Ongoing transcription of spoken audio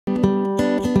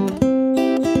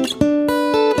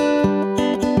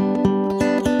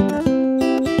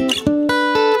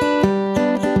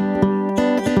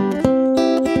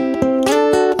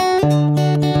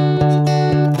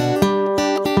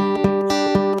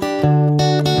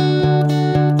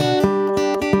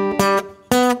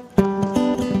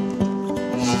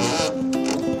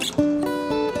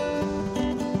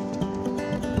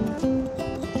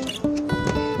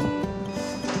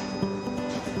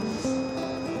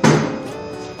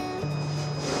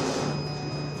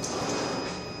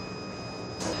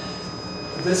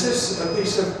This is a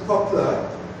piece of poplar.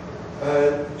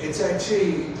 It's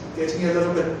actually getting a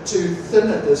little bit too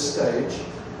thin at this stage,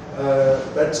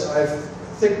 but I've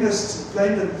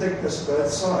planed and thicknessed both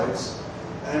sides,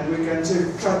 and we're going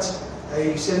to cut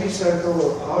a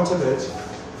semicircle out of it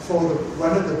for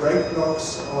one of the break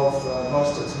blocks of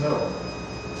MOSTERT'S mill.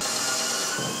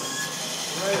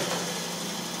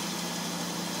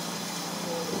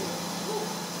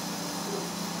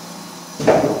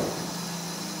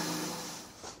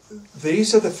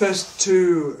 These are the first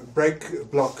two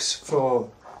break blocks for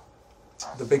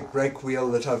the big break wheel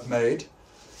that I've made.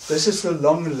 This is the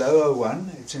long lower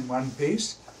one, it's in one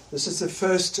piece. This is the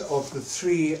first of the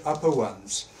three upper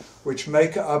ones, which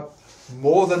make up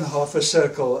more than half a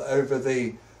circle over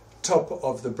the top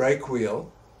of the break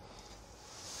wheel.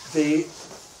 The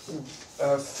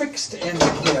fixed end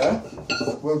here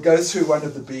will go through one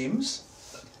of the beams,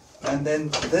 and then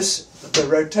the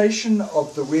rotation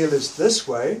of the wheel is this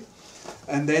way,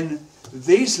 and then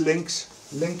these links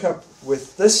link up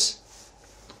with this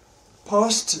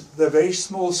past the very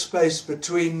small space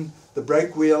between the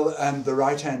brake wheel and the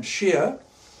right hand shear,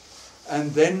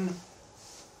 and then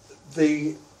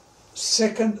the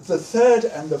third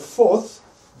and the fourth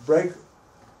brake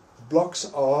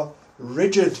blocks are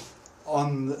rigid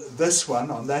on this one,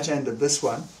 on that end of this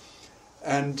one,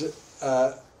 and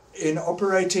in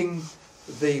operating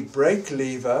the brake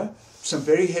lever, some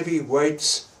very heavy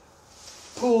weights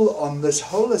pull on this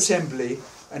whole assembly,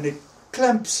 and it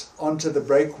clamps onto the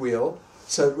brake wheel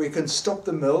so that we can stop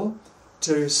the mill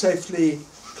to safely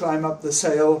climb up the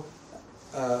sail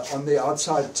on the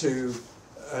outside to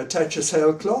attach a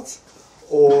sailcloth,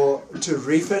 or to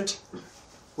reef it.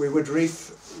 We would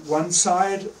reef one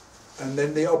side and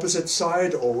then the opposite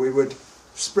side, or we would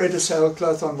spread a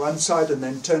sailcloth on one side and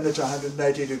then turn it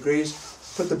 180 degrees,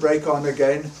 put the brake on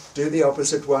again, do the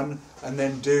opposite one, and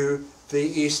then do the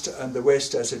east and the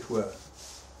west, as it were.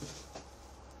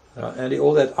 Andy,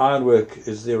 all that ironwork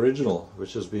is the original,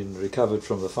 which has been recovered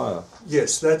from the fire.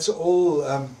 Yes, that's all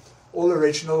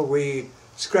original. We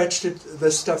scratched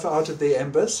this stuff out of the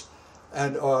embers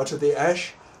and out of the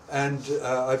ash, and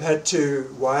I've had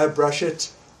to wire brush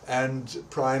it and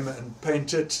prime and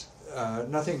paint it.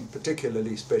 Nothing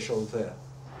particularly special there.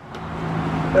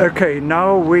 Okay,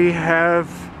 now we have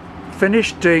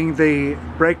finished doing the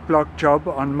brake block job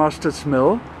on MOSTERT'S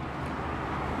mill.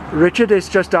 Richard is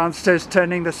just downstairs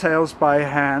turning the sails by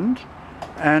hand,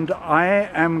 and I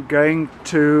am going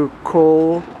to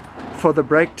call for the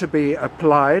brake to be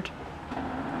applied.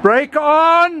 Brake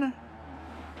on!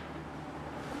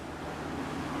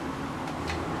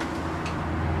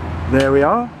 There we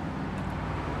are.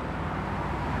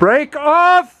 Brake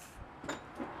off!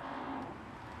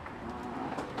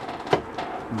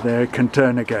 There it can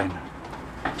turn again.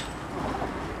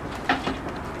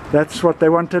 That's what they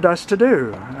wanted us to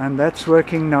do, and that's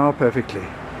working now perfectly.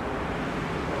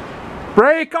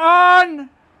 Brake on!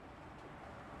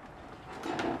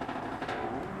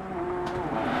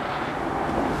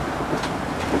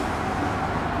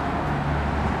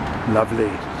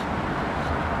 Lovely.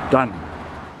 Done.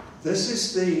 This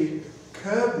is the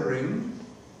curb ring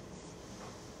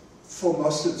for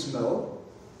MOSTERT'S mill,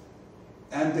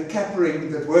 and the cap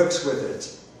ring that works with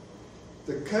it.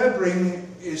 The curb ring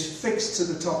is fixed to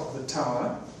the top of the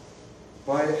tower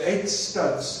by 8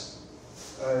 studs.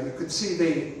 You could see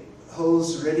the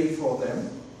holes ready for them.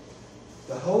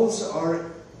 The holes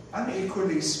are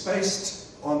unequally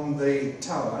spaced on the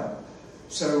tower,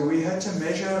 so we had to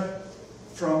measure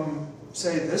from,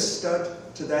 say, this stud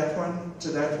to that one, to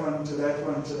that one, to that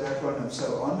one, to that one, and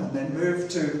so on, and then move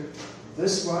to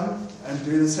this one and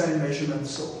do the same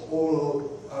measurements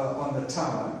all on the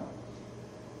tower.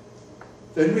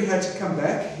 Then we had to come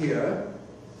back here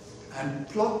and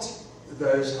plot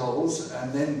those holes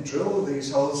and then drill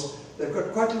these holes. They've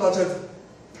got quite a lot of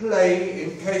play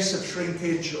in case of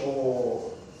shrinkage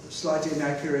or slight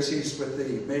inaccuracies with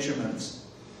the measurements.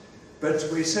 But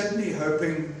we're certainly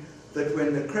hoping that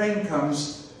when the crane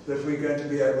comes that we're going to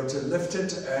be able to lift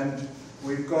it, and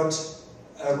we've got,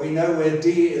 we know where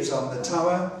D is on the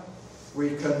tower.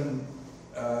 We can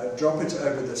drop it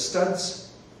over the studs,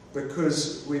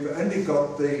 because we've only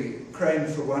got the crane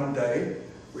for one day.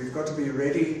 We've got to be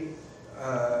ready.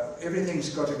 Everything's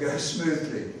got to go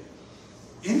smoothly.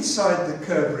 Inside the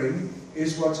curb ring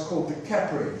is what's called the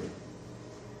cap ring.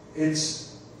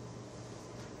 It's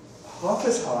half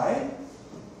as high.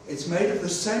 It's made of the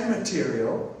same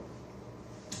material,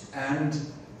 and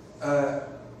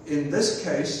in this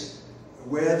case,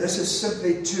 where this is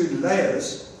simply 2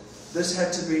 layers, this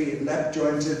had to be lap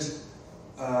jointed.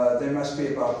 There must be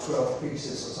about 12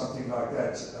 pieces or something like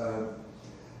that.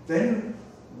 Then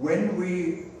when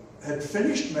we had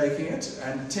finished making it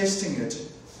and testing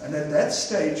it, and at that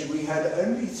stage we had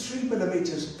only 3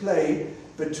 millimeters play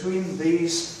between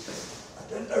these,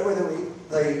 I don't know whether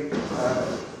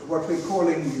what we're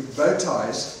calling bow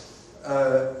ties,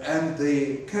 and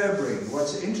the curb ring.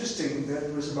 What's interesting,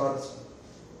 that was about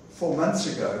 4 months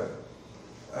ago,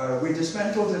 we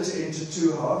dismantled it into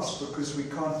 2 halves because we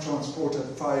can't transport a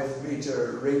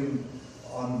 5-meter ring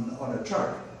on a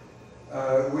truck.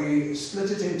 We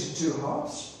split it into 2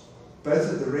 halves,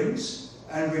 both of the rings,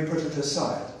 and we put it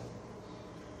aside.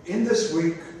 In this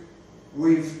week,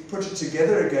 we've put it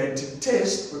together again to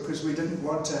test, because we didn't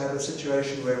want to have a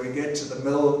situation where we get to the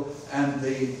mill and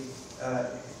the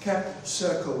cap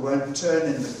circle won't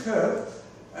turn in the curve,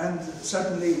 and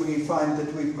suddenly we find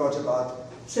that we've got about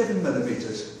 7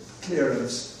 millimeters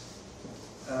clearance,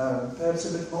 perhaps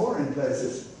a bit more in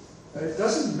places. It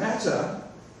doesn't matter,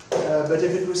 but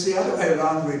if it was the other way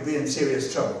around, we'd be in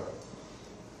serious trouble.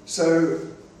 So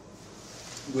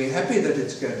we're happy that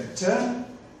it's going to turn.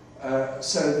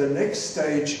 So the next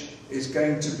stage is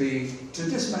going to be to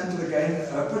dismantle again,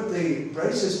 put the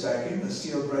braces back in, the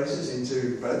steel braces,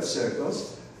 into both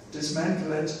circles,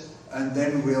 dismantle it, and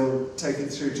then we'll take it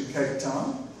through to Cape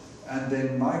Town. And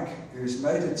then Mike, who's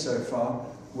made it so far,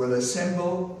 will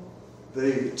assemble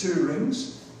the 2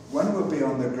 rings. One will be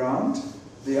on the ground.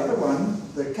 The other one,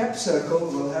 the cap circle,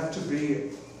 will have to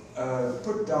be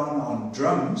put down on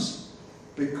drums,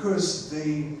 because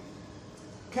the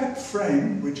cap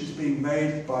frame, which is being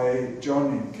made by John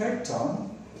in Cape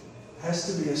Town,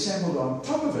 has to be assembled on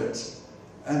top of it,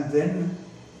 and then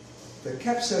the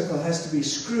cap circle has to be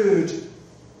screwed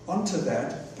onto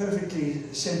that perfectly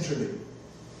centrally.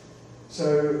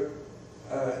 So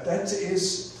that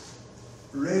is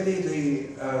really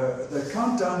the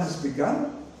countdown has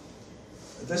begun.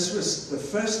 This was the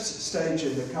first stage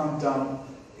in the countdown,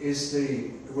 was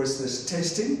this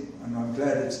testing, and I'm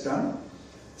glad it's done.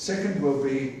 Second will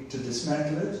be to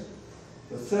dismantle it.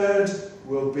 The third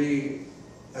will be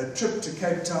a trip to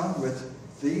Cape Town with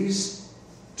these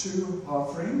 2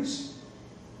 half rings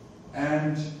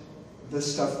and the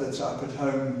stuff that's up at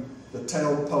home, the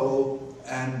tail pole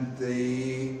and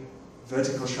the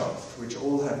vertical shaft, which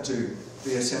all have to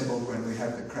be assembled when we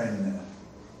have the crane there.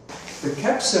 The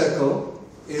cap circle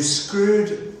is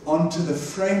screwed onto the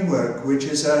framework, which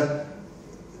is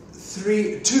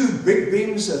 2 big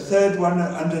beams, a third one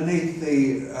underneath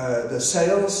the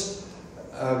sails,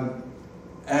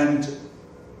 and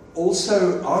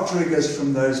also outriggers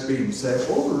from those beams. They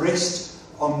all rest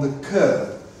on the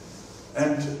curb.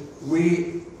 And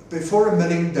before a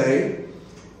milling day,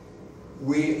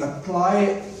 we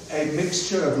apply a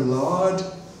mixture of lard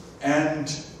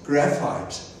and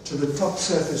graphite to the top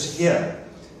surface here,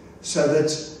 so that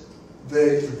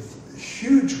the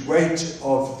huge weight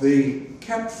of the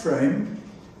cap frame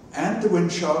and the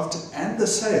windshaft and the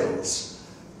sails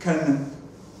can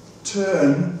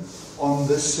turn on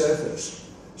this surface.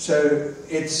 So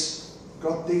it's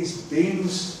got these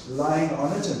beams lying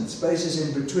on it and spaces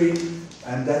in between,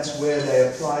 and that's where they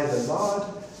apply the lard,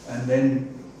 and then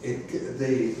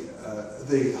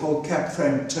the whole cap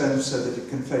frame turns so that it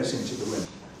can face into the wind.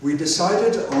 We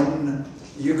decided on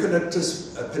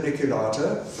eucalyptus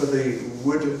paniculata for the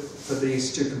wood for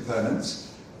these 2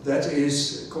 components. That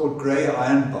is called grey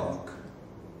iron bark.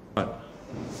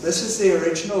 This is the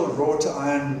original wrought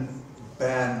iron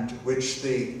band which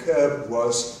the curb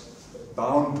was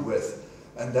bound with,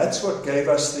 and that's what gave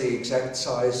us the exact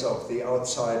size of the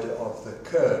outside of the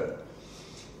curb.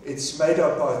 It's made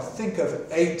up, I think,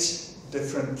 of 8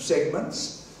 different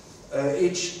segments,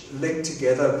 each linked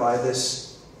together by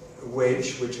this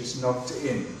wedge which is knocked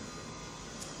in.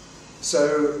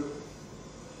 So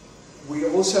we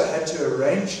also had to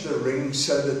arrange the ring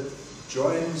so that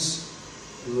joins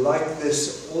like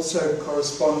this also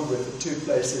correspond with the 2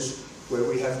 places where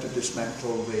we have to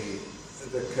dismantle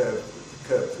the curb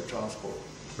for transport.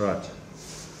 Right.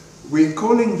 We're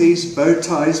calling these bow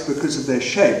ties because of their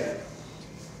shape.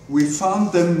 We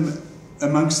found them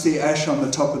amongst the ash on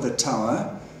the top of the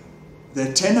tower. There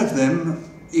are 10 of them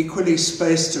equally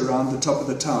spaced around the top of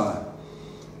the tower.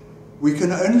 We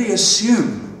can only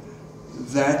assume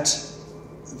that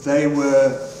they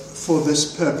were for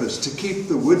this purpose, to keep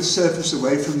the wood surface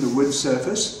away from the wood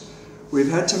surface. We've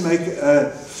had to make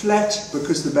a flat,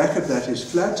 because the back of that is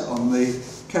flat on the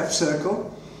cap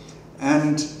circle,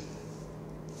 and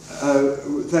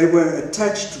they were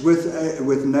attached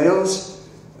with nails.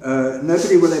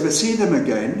 Nobody will ever see them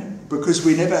again, because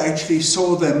we never actually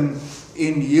saw them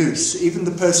in use. Even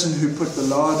the person who put the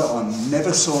lard on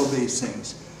never saw these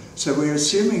things. So we're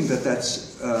assuming that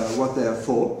that's what they're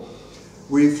for.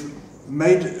 We've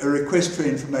made a request for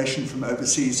information from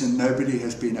overseas and nobody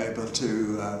has been able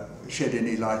to shed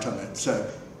any light on it. So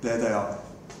there they are.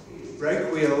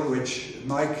 Brake wheel which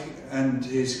Mike and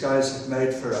his guys have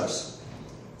made for us.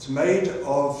 It's made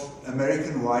of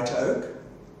American white oak.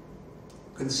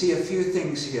 You can see a few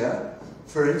things here.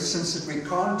 For instance, that we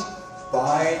can't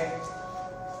buy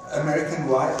American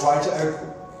white oak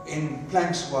in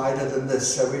planks wider than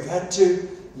this. So we've had to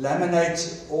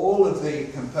laminate all of the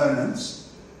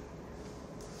components.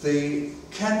 The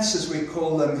cants, as we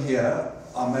call them here,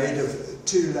 are made of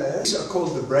 2 layers. These are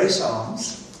called the brace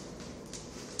arms.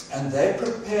 And they're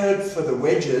prepared for the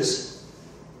wedges,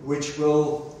 which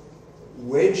will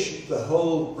wedge the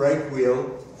whole brake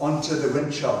wheel onto the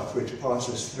wind shaft, which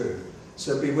passes through.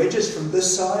 So there'll be wedges from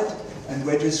this side and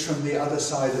wedges from the other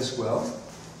side as well.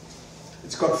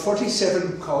 It's got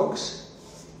 47 cogs.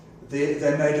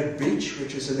 They're made of beech,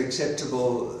 which is an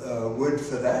acceptable wood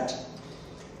for that.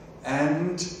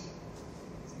 And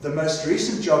the most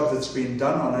recent job that's been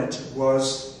done on it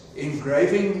was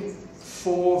engraving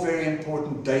 4 very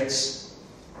important dates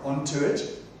onto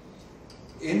it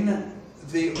in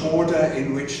the order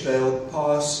in which they'll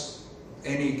pass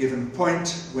any given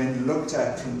point when looked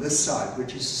at from this side,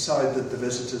 which is the side that the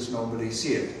visitors normally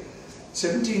see it.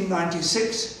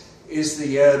 1796 is the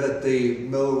year that the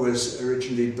mill was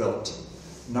originally built.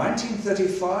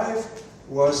 1935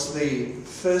 was the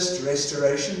first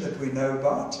restoration that we know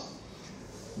about.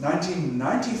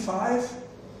 1995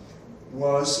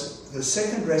 was the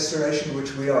second restoration,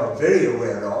 which we are very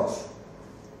aware of.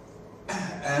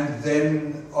 And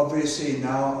then, obviously,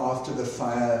 now after the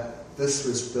fire, this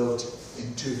was built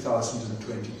in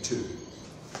 2022.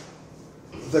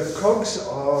 The cogs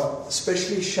are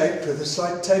specially shaped with a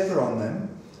slight taper on them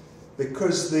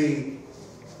because the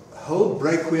whole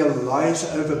brake wheel lies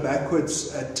over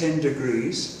backwards at 10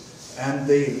 degrees, and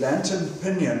the lantern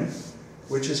pinion,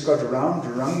 which has got round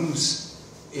rungs,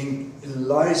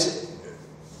 lies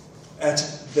at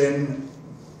then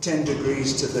 10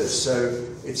 degrees to this. So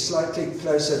it's slightly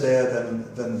closer there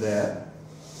than there.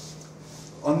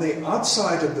 On the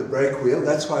outside of the brake wheel,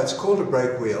 that's why it's called a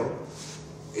brake wheel,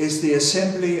 is the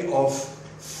assembly of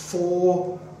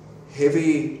 4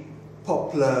 heavy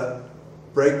poplar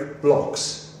brake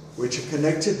blocks, which are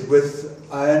connected with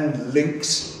iron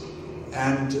links,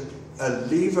 and a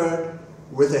lever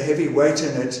with a heavy weight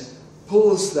in it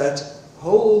pulls that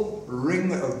whole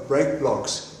ring of brake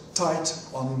blocks tight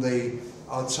on the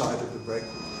outside of the brake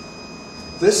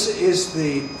wheel. This is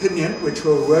the pinion which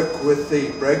will work with the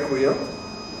brake wheel.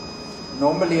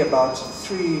 Normally about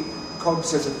 3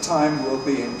 cogs at a time will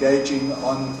be engaging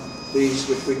on these,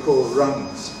 which we call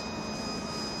rungs.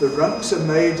 The rungs are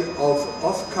made of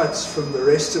offcuts from the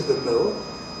rest of the mill.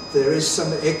 There is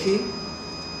some eki,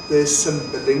 there's some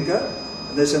belinga,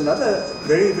 and there's another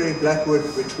very, very black wood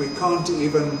which we can't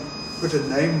even put a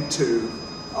name to,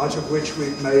 out of which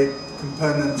we've made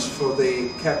components for the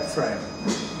cap frame.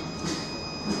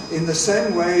 In the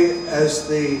same way as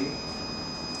the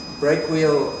brake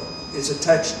wheel is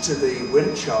attached to the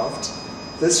wind shaft,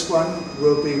 this one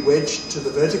will be wedged to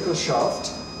the vertical shaft,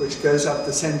 which goes up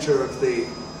the center of the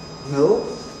mill,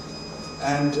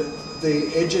 and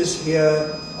the edges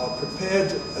here are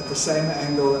prepared at the same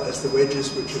angle as the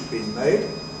wedges which have been made.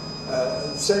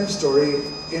 Same story,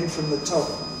 in from the top,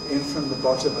 in from the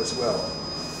bottom as well.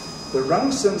 The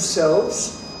rungs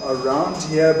themselves are round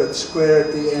here but square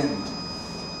at the end.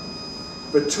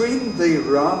 Between the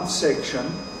round section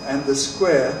and the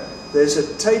square, there's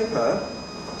a taper,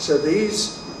 so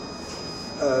these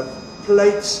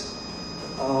plates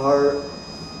are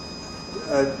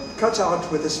cut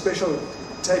out with a special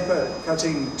taper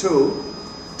cutting tool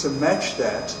to match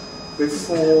that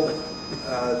before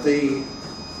the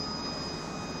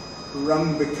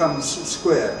rung becomes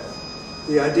square.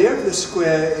 The idea of the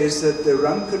square is that the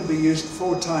rung can be used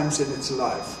 4 times in its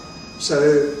life.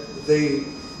 So the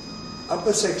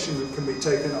upper section can be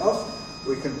taken off,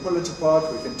 we can pull it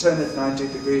apart, we can turn it 90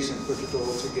 degrees and put it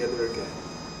all together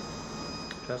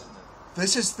again.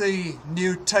 This is the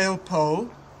new tail pole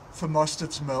for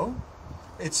MOSTERT'S Mill.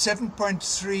 It's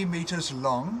 7.3 meters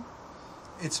long.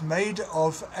 It's made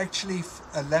of actually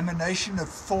a lamination of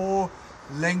 4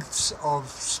 lengths of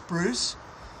spruce,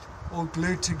 all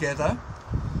glued together.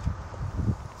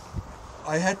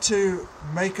 I had to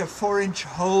make a 4-inch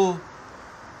hole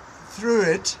through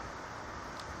it,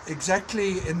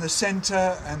 exactly in the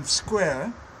center and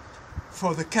square,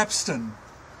 for the capstan,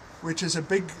 which is a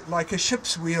big, like a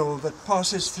ship's wheel that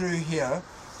passes through here,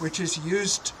 which is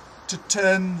used to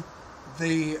turn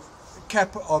the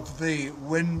cap of the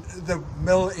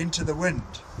mill into the wind.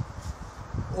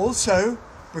 Also,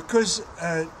 because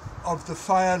of the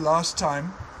fire last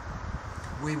time,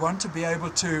 we want to be able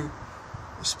to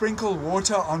sprinkle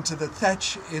water onto the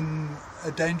thatch in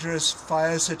a dangerous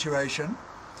fire situation.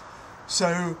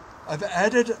 So I've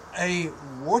added a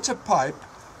water pipe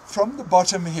from the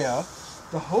bottom here,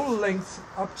 the whole length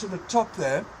up to the top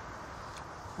there,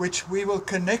 which we will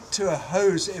connect to a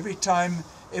hose every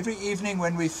evening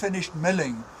when we've finished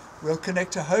milling. We'll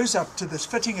connect a hose up to this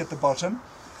fitting at the bottom,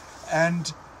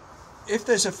 and if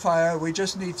there's a fire, we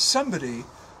just need somebody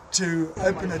to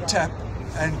open a tap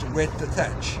and wet the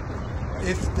thatch.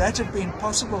 If that had been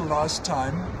possible last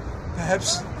time,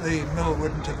 perhaps the mill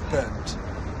wouldn't have burnt.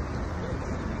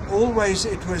 Always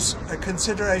it was a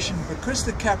consideration, because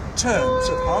the cap turns,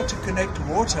 of how to connect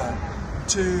water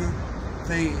to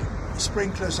the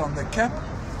sprinklers on the cap,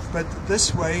 but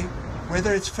this way,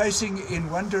 whether it's facing in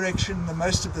one direction the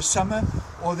most of the summer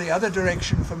or the other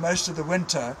direction for most of the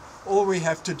winter, all we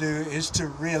have to do is to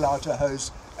reel out a hose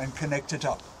and connect it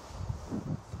up.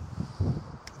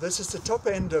 This is the top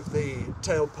end of the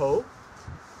tail pole.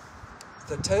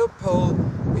 The tail pole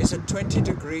is at 20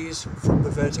 degrees from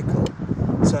the vertical,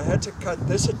 so I had to cut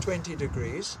this at 20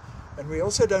 degrees, and we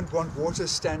also don't want water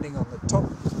standing on the top,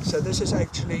 so this is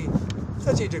actually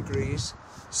 30 degrees,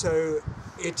 so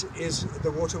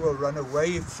the water will run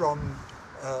away from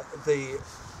the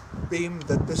beam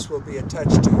that this will be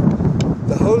attached to.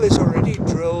 The hole is already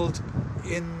drilled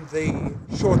in the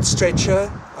short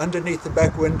stretcher underneath the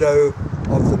back window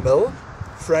of the mill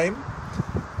frame,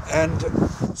 and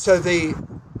so the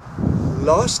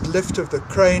last lift of the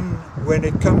crane, when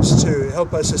it comes to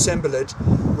help us assemble it,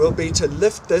 will be to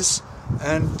lift this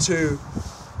and to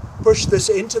push this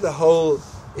into the hole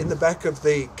in the back of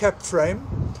the cap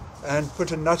frame and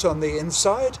put a nut on the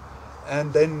inside,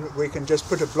 and then we can just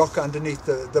put a block underneath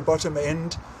the bottom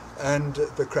end and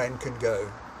the crane can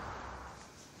go.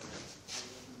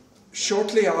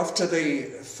 Shortly after the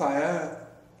fire,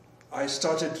 I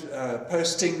started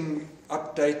posting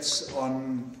updates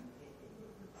on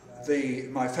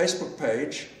my Facebook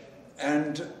page,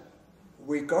 and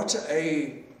we were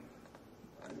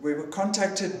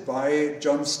contacted by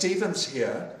John Stevens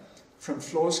here from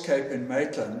Floors Cape in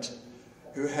Maitland,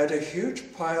 who had a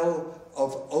huge pile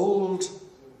of old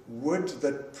wood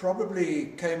that probably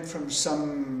came from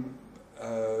some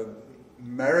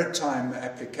maritime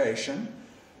application.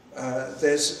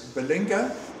 There's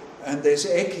Belinga and there's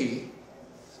Eki,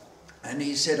 and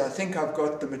he said, I think I've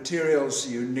got the materials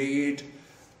you need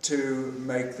to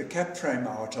make the cap frame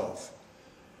out of.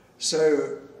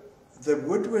 So the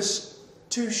wood was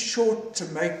too short to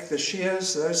make the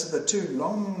shears. Those are the two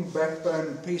long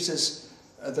backbone pieces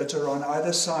that are on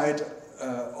either side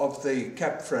of the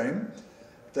cap frame.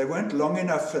 They weren't long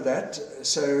enough for that,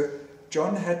 so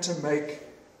John had to make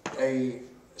a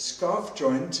scarf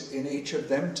joint in each of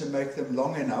them to make them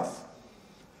long enough.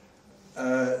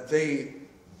 The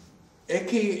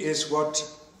Eki is what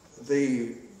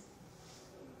the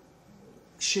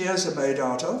shears are made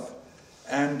out of,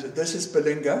 and this is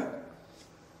Belinga.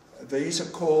 These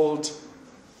are called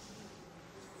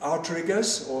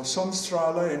outriggers or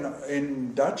somstralen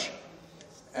in Dutch,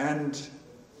 and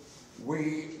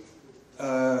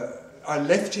I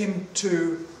left him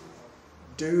to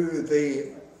do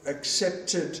the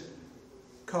accepted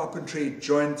carpentry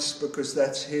joints, because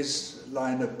that's his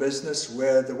line of business,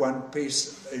 where the one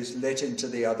piece is let into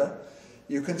the other.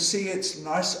 You can see it's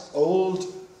nice old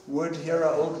wood. Here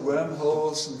are old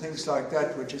wormholes and things like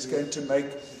that, which is going to make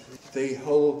the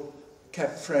whole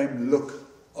cap frame look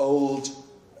old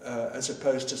as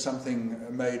opposed to something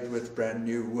made with brand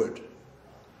new wood.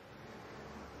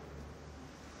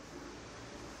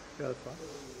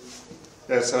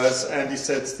 Yeah, so as Andy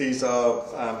said, these are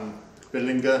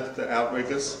Belinga, the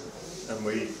outriggers, and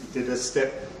we did a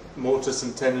step mortise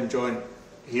and tenon joint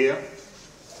here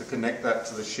to connect that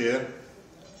to the shear.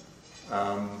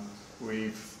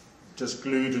 We've just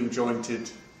glued and jointed,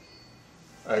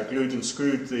 glued and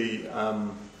screwed the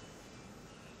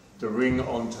ring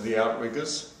onto the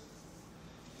outriggers.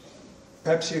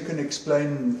 Perhaps you can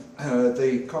explain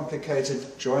the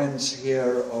complicated joins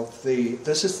here of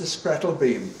this is the sprattle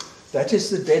beam. That is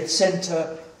the dead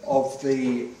center of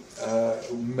the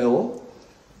mill,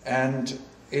 and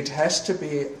it has to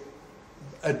be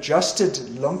adjusted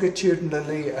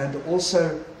longitudinally and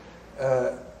also,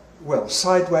 well,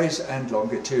 sideways and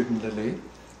longitudinally.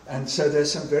 And so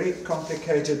there's some very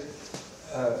complicated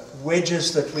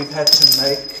wedges that we've had to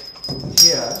make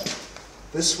here.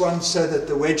 This one so that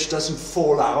the wedge doesn't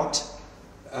fall out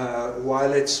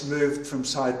while it's moved from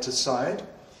side to side.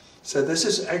 So this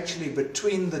is actually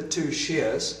between the two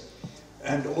shears,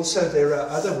 and also there are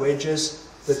other wedges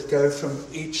that go from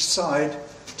each side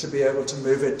to be able to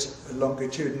move it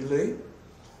longitudinally.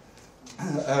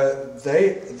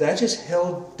 That is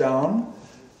held down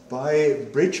by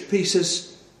bridge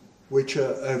pieces which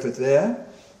are over there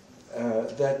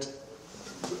that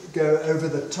go over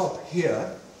the top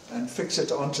here and fix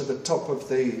it onto the top of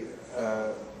the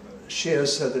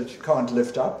shears so that you can't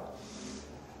lift up.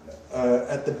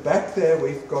 At the back there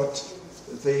we've got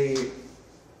the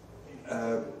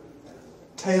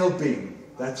tail beam,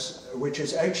 which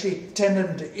is actually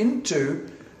tenoned into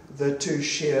the two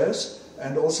shears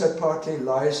and also partly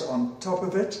lies on top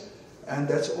of it, and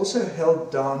that's also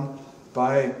held down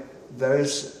by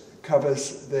those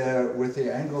covers there with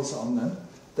the angles on them.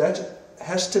 That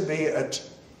has to be at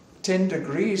 10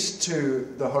 degrees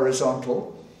to the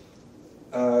horizontal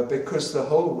because the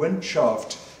whole wind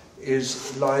shaft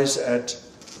lies at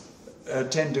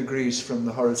 10 degrees from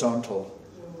the horizontal.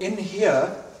 In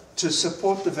here, to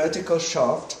support the vertical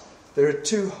shaft, there are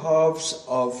two halves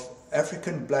of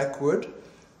African blackwood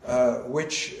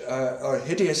which are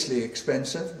hideously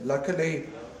expensive. Luckily,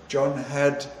 John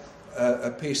had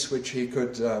a piece which he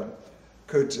could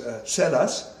sell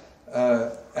us,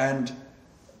 and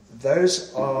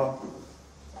those are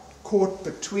caught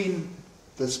between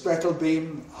the sprattle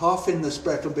beam, half in the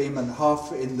sprattle beam and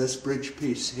half in this bridge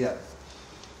piece here.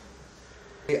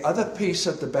 The other piece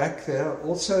at the back there,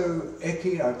 also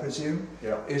Eki, I presume,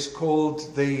 is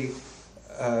called the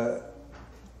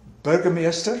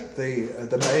Burgemeester,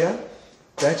 the mayor.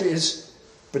 That is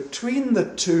between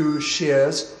the two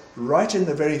shears, right in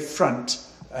the very front,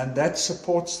 and that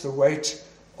supports the weight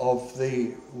of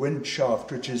the wind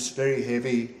shaft, which is very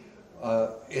heavy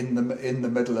in the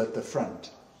middle at the front.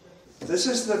 This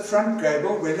is the front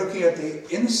gable. We're looking at the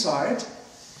inside.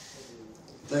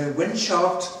 The wind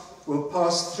shaft will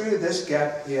pass through this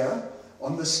gap here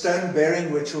on the stone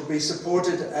bearing, which will be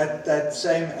supported at that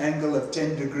same angle of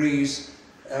 10 degrees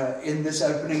in this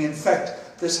opening. In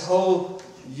fact, this whole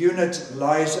unit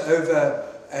lies over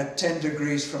at 10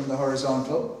 degrees from the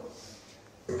horizontal.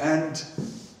 And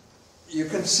you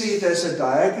can see there's a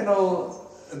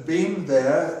diagonal beam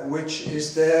there, which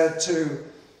is there to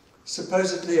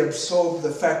supposedly absorb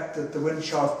the fact that the wind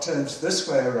shaft turns this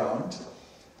way around.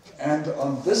 And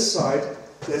on this side,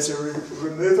 there's a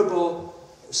removable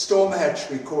storm hatch,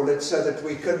 we call it, so that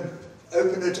we can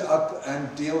open it up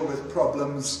and deal with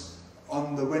problems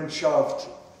on the wind shaft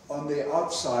on the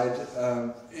outside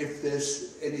if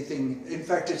there's anything. In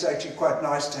fact, it's actually quite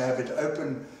nice to have it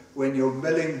open when you're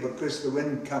milling because the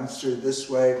wind comes through this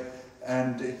way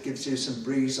and it gives you some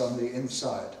breeze on the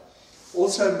inside.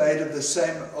 Also made of the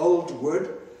same old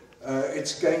wood.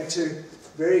 It's going to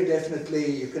very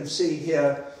definitely, you can see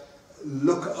here,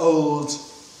 look old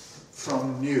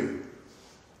from new.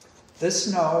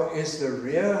 This now is the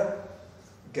rear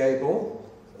gable,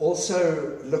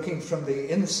 also looking from the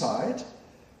inside.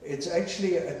 It's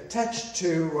actually attached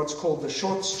to what's called the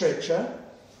short stretcher,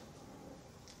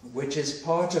 which is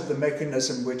part of the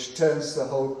mechanism which turns the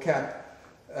whole cap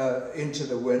into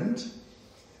the wind.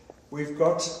 We've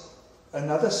got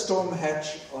another storm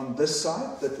hatch on this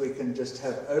side that we can just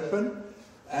have open,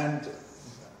 and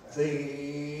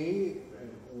the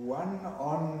one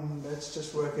on, let's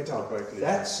just work it out,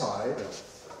 that side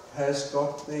has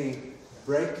got the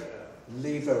brake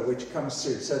lever which comes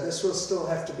through. So this will still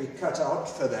have to be cut out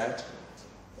for that,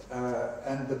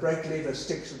 and the brake lever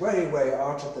sticks way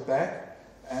out at the back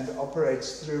and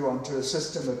operates through onto a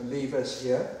system of levers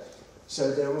here.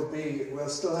 So there will be, we'll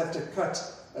still have to cut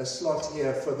a slot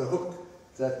here for the hook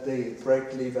that the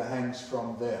brake lever hangs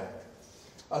from there.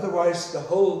 Otherwise, the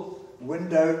whole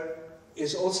window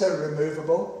is also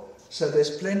removable, so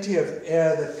there's plenty of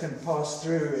air that can pass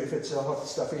through if it's a hot,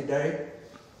 stuffy day.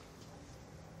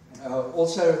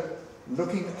 Also,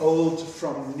 looking old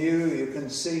from new, you can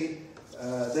see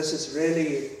this is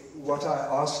really what I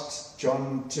asked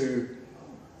John to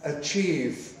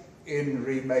achieve in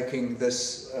remaking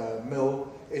this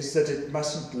mill, is that it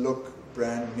mustn't look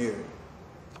brand new.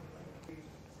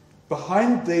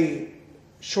 Behind the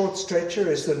short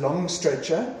stretcher is the long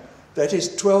stretcher. That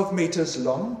is 12 meters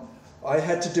long. I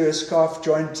had to do a scarf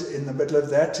joint in the middle of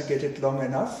that to get it long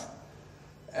enough.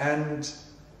 And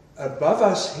above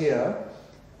us here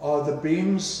are the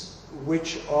beams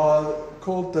which are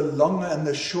called the long and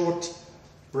the short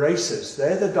braces.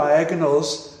 They're the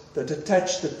diagonals that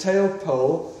attach the tail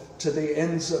pole to the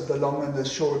ends of the long and the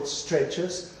short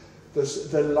stretchers.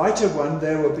 The lighter one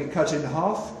there will be cut in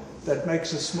half. That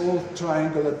makes a small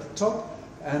triangle at the top,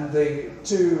 and the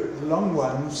two long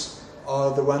ones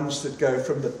are the ones that go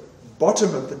from the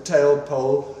bottom of the tail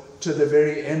pole to the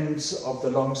very ends of the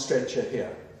long stretcher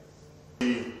here.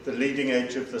 The leading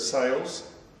edge of the sails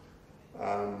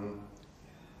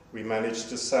we managed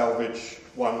to salvage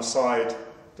one side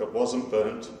that wasn't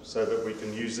burnt so that we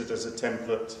can use it as a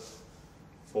template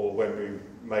for when we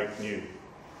make new,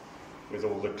 with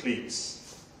all the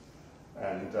cleats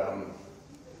and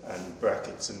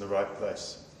brackets in the right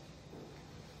place.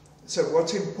 So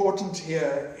what's important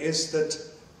here is that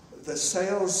the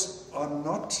sails are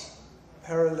not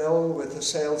parallel with the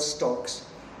sail stocks.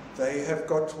 They have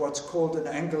got what's called an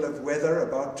angle of weather,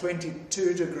 about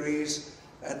 22 degrees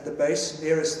at the base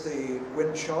nearest the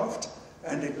wind shaft,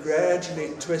 and it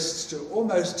gradually twists to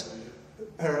almost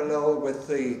parallel with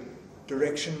the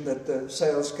direction that the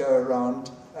sails go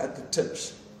around at the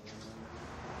tips.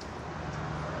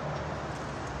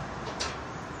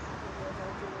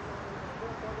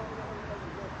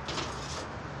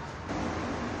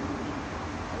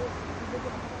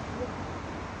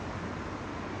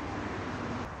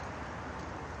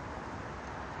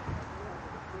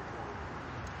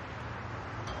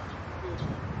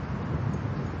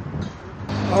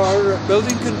 Our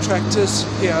building contractors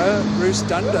here, Bruce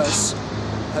Dundas,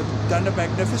 have done a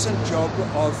magnificent job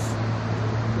of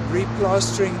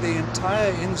replastering the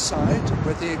entire inside,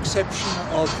 with the exception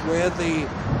of where the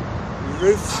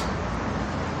roof,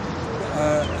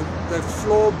 the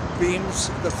floor beams,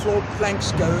 the floor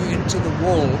planks go into the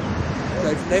wall.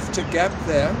 They've left a gap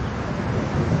there.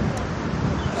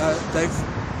 They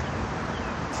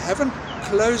haven't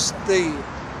closed the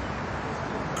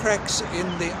cracks in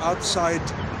the outside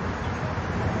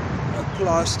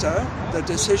plaster. The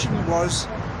decision was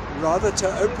rather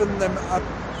to open them up,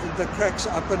 the cracks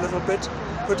up a little bit,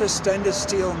 put a stainless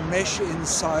steel mesh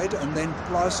inside and then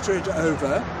plaster it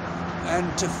over,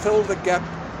 and to fill the gap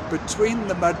between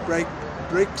the mud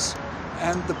bricks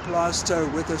and the plaster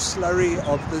with a slurry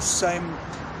of the same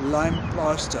lime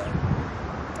plaster.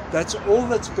 That's all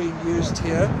that's being used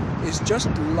here, is just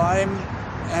lime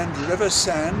and river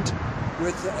sand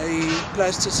with a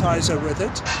plasticizer with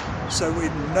it, so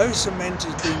no cement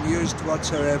is being used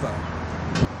whatsoever.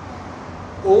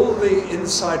 All the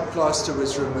inside plaster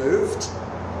was removed.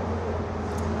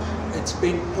 It's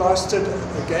been plastered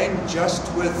again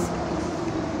just with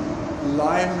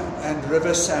lime and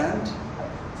river sand.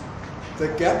 The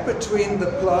gap between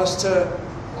the plaster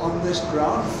on this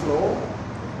ground floor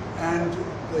and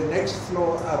the next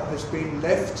floor up has been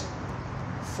left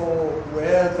for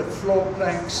where the floor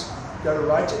planks go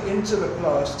right into the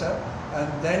plaster,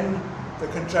 and then the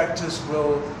contractors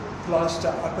will plaster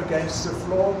up against the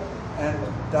floor and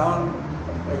down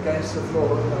against the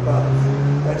floor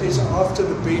above. That is after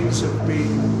the beams have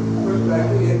been put back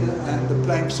in and the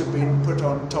planks have been put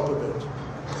on top of it.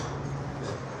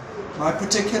 My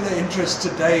particular interest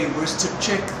today was to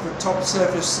check the top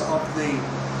surface of the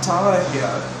tower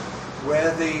here,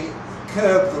 where the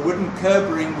curb, the wooden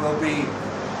curb ring, will be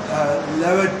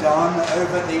lowered down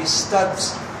over these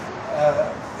studs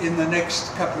in the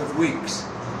next couple of weeks.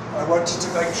 I wanted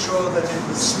to make sure that it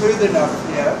was smooth enough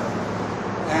here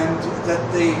and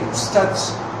that the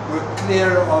studs were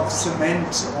clear of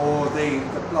cement or the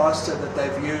plaster that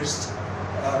they've used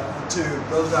to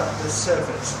build up this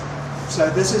surface. So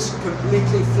this is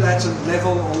completely flat and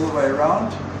level all the way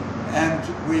around,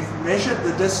 and we've measured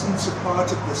the distance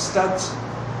apart of the studs.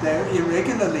 They're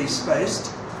irregularly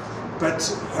spaced, but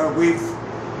we've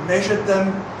measured them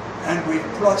and we've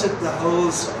plotted the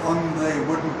holes on the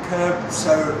wooden curb,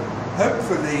 so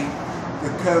hopefully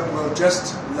the curb will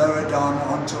just lower down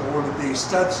onto all of these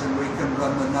studs and we can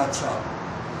run the nuts out.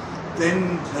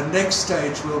 Then the next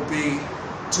stage will be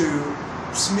to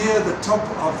smear the top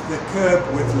of the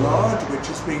curb with lard, which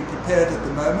is being prepared at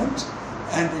the moment,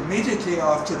 and immediately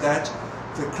after that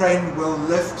the crane will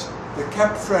lift the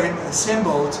cap frame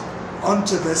assembled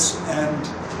onto this and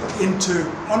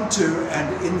onto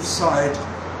and inside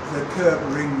the curb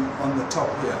ring on the top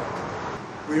here.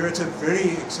 We're at a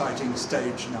very exciting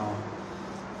stage now.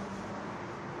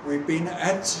 We've been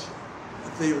at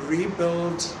the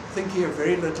rebuild, thinking of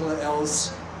very little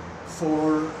else,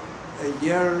 for a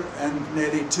year and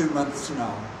nearly 2 months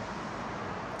now.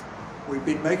 We've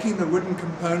been making the wooden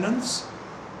components,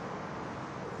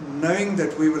 knowing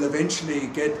that we will eventually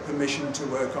get permission to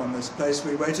work on this place.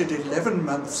 We waited 11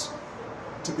 months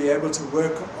to be able to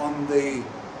work on the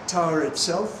tower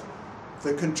itself.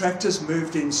 The contractors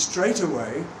moved in straight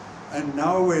away, and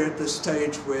now we're at the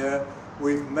stage where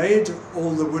we've made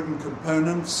all the wooden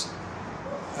components,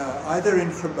 either in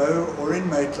Grabo or in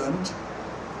Maitland,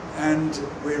 and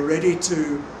we're ready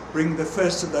to bring the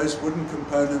first of those wooden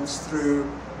components through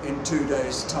in 2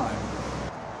 days' time.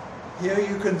 Here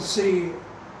you can see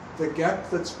the gap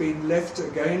that's been left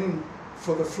again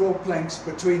for the floor planks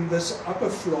between this upper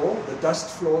floor, the dust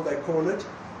floor they call it,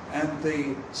 and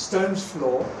the stones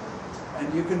floor.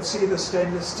 And you can see the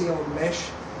stainless steel mesh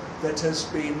that has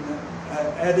been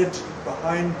added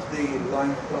behind the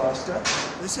lime plaster.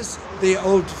 This is the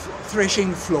old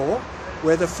threshing floor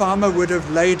where the farmer would have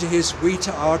laid his wheat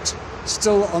out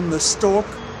still on the stalk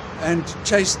and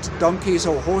chased donkeys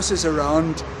or horses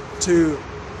around to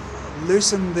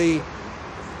loosen the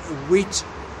wheat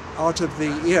out of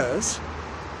the ears.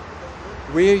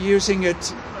 We're using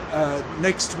it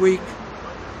next week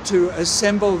to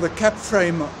assemble the cap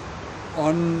frame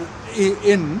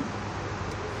in,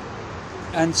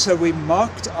 and so we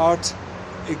marked out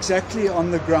exactly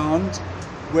on the ground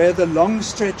where the long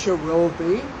stretcher will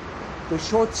be, the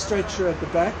short stretcher at the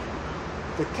back,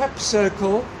 the cap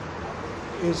circle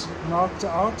is marked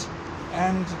out,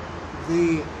 and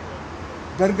the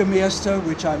burgemeester,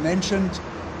 which I mentioned,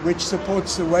 which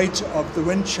supports the weight of the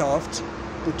wind shaft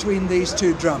between these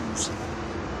two drums.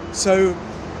 So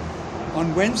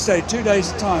on Wednesday, 2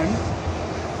 days' time,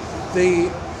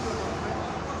 the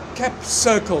cap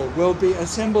circle will be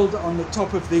assembled on the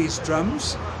top of these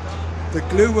drums. The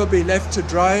glue will be left to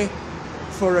dry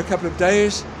for a couple of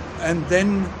days, and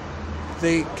then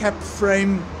the cap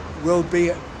frame will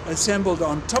be assembled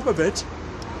on top of it,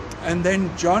 and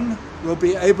then John will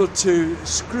be able to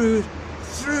screw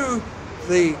through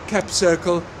the cap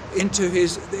circle into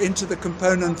the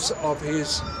components of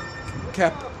his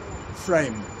cap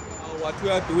frame. What we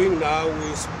are doing now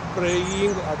is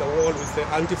spraying at the wall with the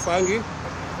anti-fungi,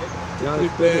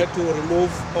 prepare to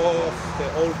remove all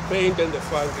the old paint and the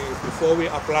fungi before we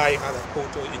apply a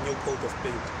new coat of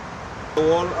paint. The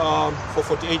wall for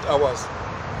 48 hours,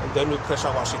 and then we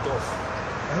pressure wash it off.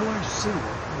 Oh, I see.